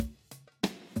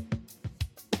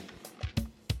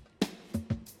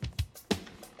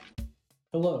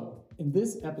Hello. In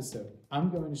this episode, I'm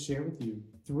going to share with you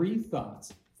 3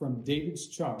 thoughts from David's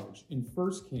charge in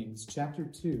 1 Kings chapter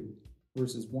 2,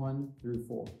 verses 1 through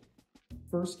 4.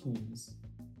 1 Kings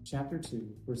chapter 2,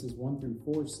 verses 1 through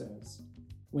 4 says,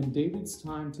 "When David's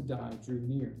time to die drew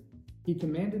near, he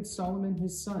commanded Solomon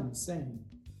his son, saying,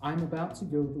 I am about to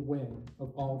go the way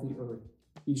of all the earth.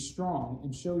 Be strong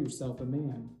and show yourself a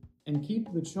man, and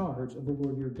keep the charge of the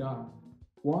Lord your God,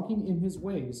 walking in his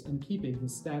ways and keeping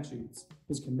his statutes,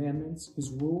 his commandments,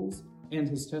 his rules, and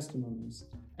his testimonies,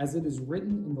 as it is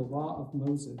written in the law of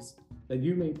Moses, that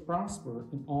you may prosper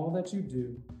in all that you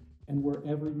do and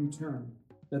wherever you turn,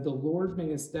 that the Lord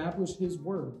may establish his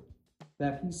word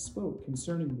that he spoke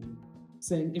concerning me,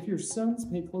 saying, if your sons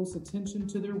pay close attention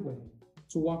to their way,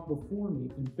 to walk before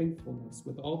me in faithfulness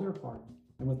with all their heart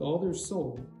and with all their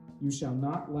soul, you shall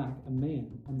not lack a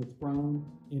man on the throne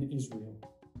in Israel."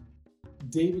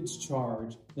 David's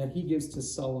charge that he gives to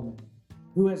Solomon,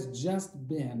 who has just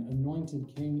been anointed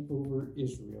king over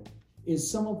Israel, is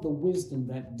some of the wisdom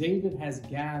that David has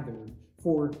gathered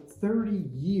for 30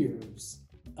 years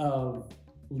of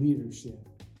leadership.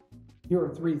 Here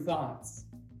are 3 thoughts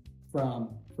from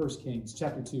 1 Kings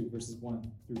chapter 2, verses 1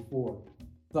 through 4.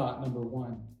 Thought number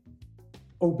 1,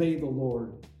 obey the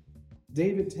Lord.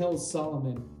 David tells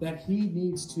Solomon that he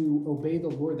needs to obey the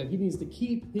Lord, that he needs to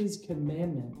keep his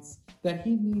commandments, that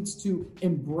he needs to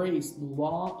embrace the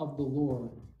law of the Lord,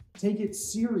 take it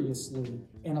seriously,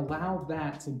 and allow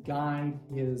that to guide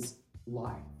his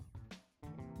life.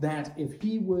 That if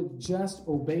he would just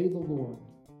obey the Lord,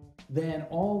 then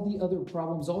all the other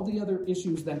problems, all the other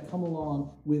issues that come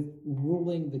along with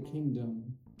ruling the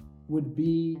kingdom would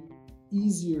be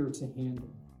easier to handle.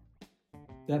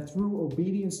 That through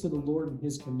obedience to the Lord and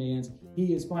his commands,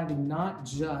 he is finding not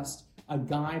just a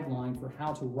guideline for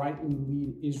how to rightly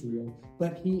lead Israel,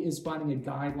 but he is finding a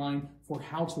guideline for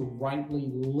how to rightly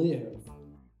live.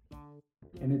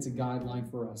 And it's a guideline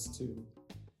for us too.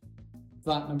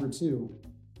 Thought number 2,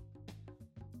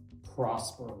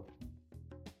 prosper.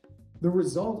 The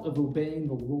result of obeying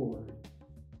the Lord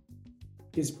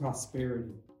is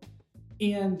prosperity.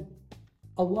 And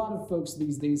a lot of folks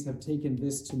these days have taken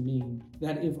this to mean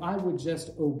that if I would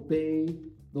just obey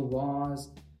the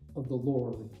laws of the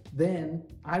Lord, then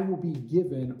I will be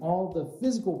given all the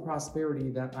physical prosperity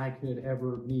that I could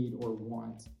ever need or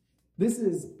want. This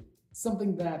is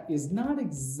something that is not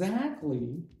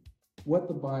exactly what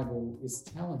the Bible is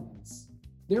telling us.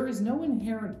 There is no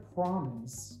inherent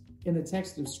promise in the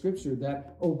text of Scripture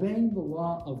that obeying the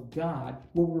law of God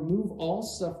will remove all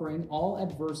suffering, all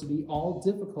adversity, all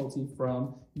difficulty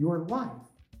from your life.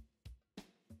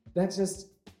 That just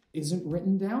isn't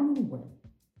written down anywhere.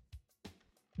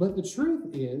 But the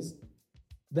truth is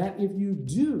that if you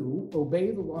do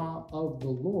obey the law of the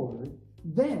Lord,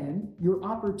 then your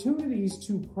opportunities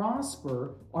to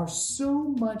prosper are so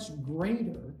much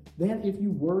greater than if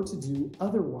you were to do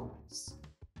otherwise.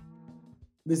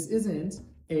 This isn't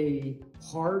a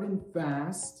hard and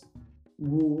fast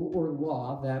rule or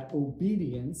law that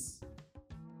obedience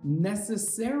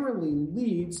necessarily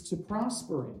leads to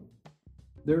prospering.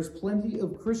 There's plenty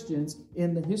of Christians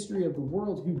in the history of the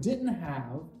world who didn't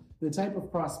have the type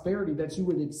of prosperity that you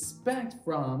would expect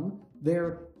from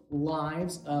their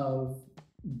lives of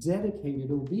dedicated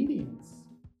obedience.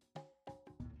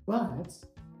 But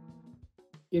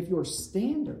if your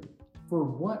standard for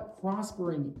what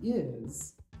prospering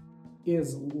is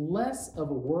less of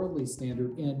a worldly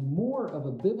standard and more of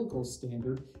a biblical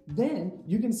standard, then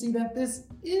you can see that this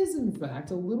is in fact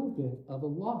a little bit of a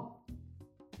law.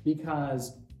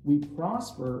 Because we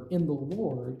prosper in the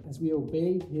Lord as we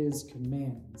obey his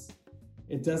commands.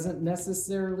 It doesn't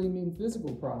necessarily mean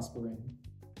physical prospering,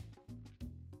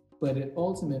 but it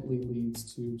ultimately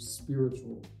leads to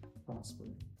spiritual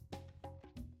prospering.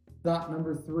 Thought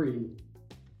number 3,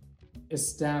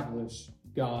 establish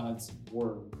God's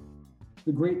word.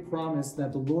 The great promise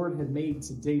that the Lord had made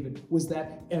to David was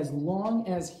that as long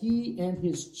as he and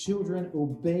his children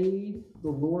obeyed the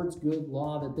Lord's good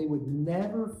law, that they would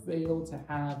never fail to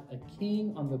have a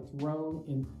king on the throne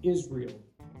in Israel.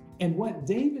 And what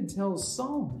David tells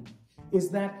Solomon is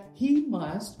that he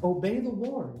must obey the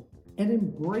Lord and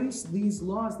embrace these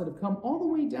laws that have come all the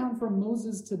way down from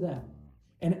Moses to them.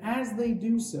 And as they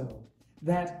do so,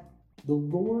 that the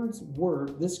Lord's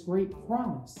word, this great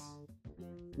promise,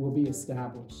 will be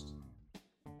established.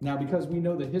 Now, because we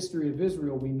know the history of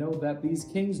Israel, we know that these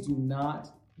kings do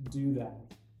not do that.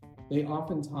 They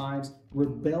oftentimes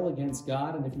rebel against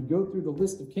God, and if you go through the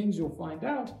list of kings, you'll find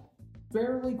out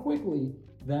fairly quickly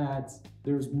that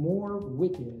there's more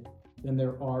wicked than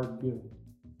there are good.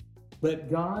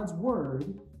 But God's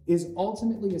word is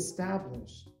ultimately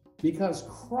established Because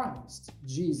Christ,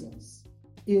 Jesus,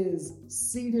 is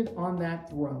seated on that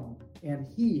throne, and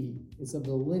he is of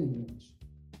the lineage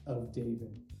of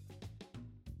David.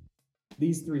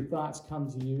 These three thoughts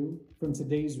come to you from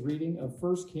today's reading of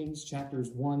 1 Kings chapters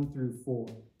 1 through 4.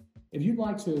 If you'd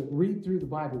like to read through the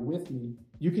Bible with me,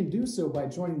 you can do so by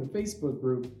joining the Facebook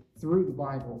group Through the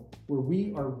Bible, where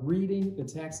we are reading the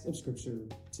text of Scripture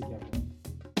together.